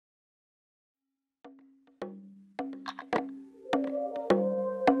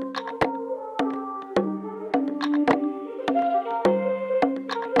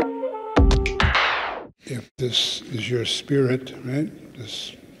This is your spirit, right?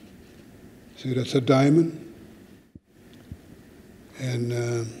 See, that's a diamond. And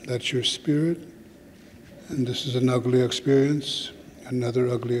that's your spirit. And this is an ugly experience, another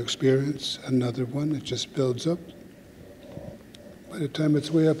ugly experience, another one. It just builds up. By the time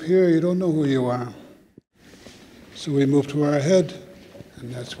it's way up here, you don't know who you are. So we move to our head,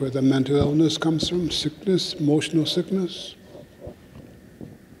 and that's where the mental illness comes from, sickness, emotional sickness.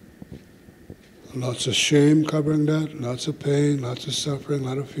 Lots of shame covering that, lots of pain, lots of suffering, a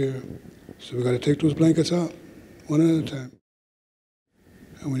lot of fear. So we've got to take those blankets out, one at a time.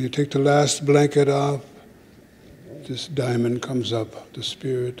 And when you take the last blanket off, this diamond comes up, the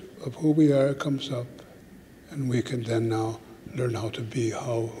spirit of who we are comes up, and we can then now learn how to be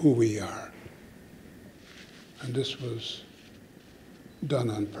who we are. And this was done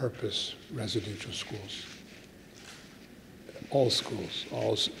on purpose, residential schools. All schools,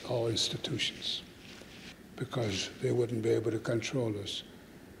 all institutions, because they wouldn't be able to control us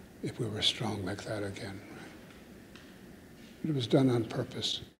if we were strong like that again. Right? It was done on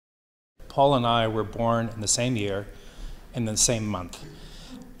purpose. Paul and I were born in the same year, in the same month,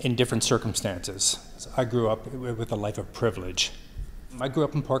 in different circumstances. So I grew up with a life of privilege. I grew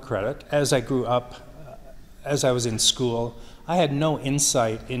up in Port Credit. As I grew up, as I was in school, I had no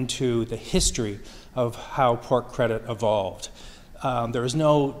insight into the history of how Port Credit evolved. There was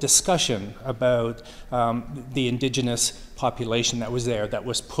no discussion about the indigenous population that was there, that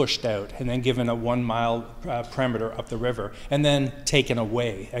was pushed out and then given a 1 mile perimeter of the river and then taken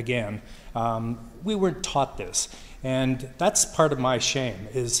away again. We weren't taught this, and that's part of my shame,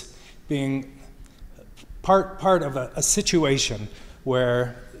 is being part of a situation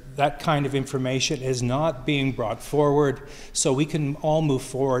where that kind of information is not being brought forward so we can all move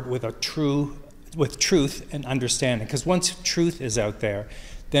forward with truth and understanding. Because once truth is out there,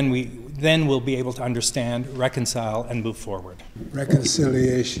 then we'll be able to understand, reconcile, and move forward.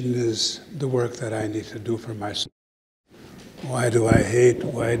 Reconciliation is the work that I need to do for myself. Why do I hate?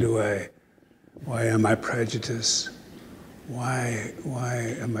 Why am I prejudiced? Why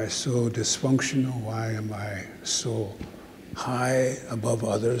am I so dysfunctional? Why am I so high above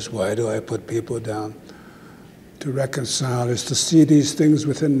others? Why do I put people down? To reconcile is to see these things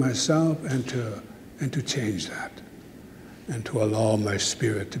within myself and to change that, and to allow my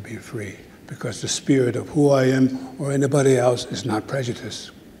spirit to be free, because the spirit of who I am or anybody else is not prejudice.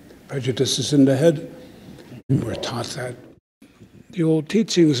 Prejudice is in the head. We're taught that. The old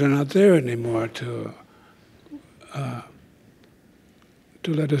teachings are not there anymore to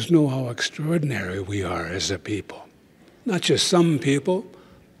let us know how extraordinary we are as a people. Not just some people,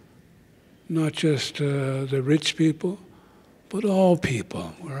 not just the rich people, but all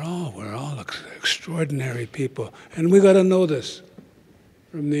people. We're all extraordinary people. And we got to know this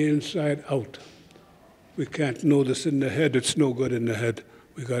from the inside out. We can't know this in the head. It's no good in the head.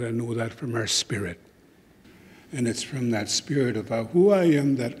 We got to know that from our spirit. And it's from that spirit about who I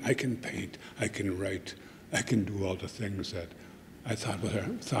am that I can paint, I can write, I can do all the things that I thought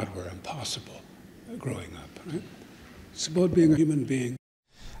were impossible growing up. Right? It's about being a human being.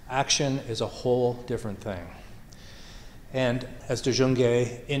 Action is a whole different thing. And as De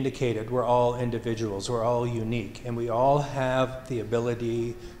Junge indicated, we're all individuals, we're all unique, and we all have the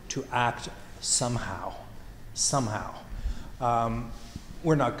ability to act somehow.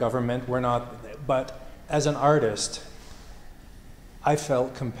 We're not government, but as an artist, I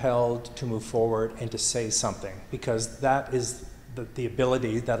felt compelled to move forward and to say something, because that is the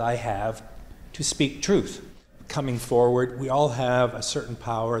ability that I have to speak truth. Coming forward, we all have a certain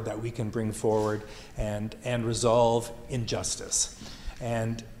power that we can bring forward and resolve injustice,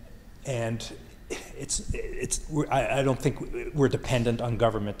 and I don't think we're dependent on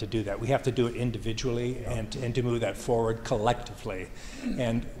government to do that. We have to do it individually and to move that forward collectively,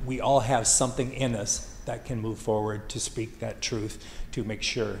 and we all have something in us that can move forward to speak that truth, to make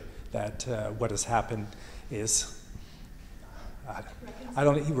sure that what has happened is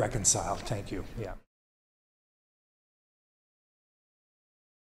reconciled. Thank you. Yeah.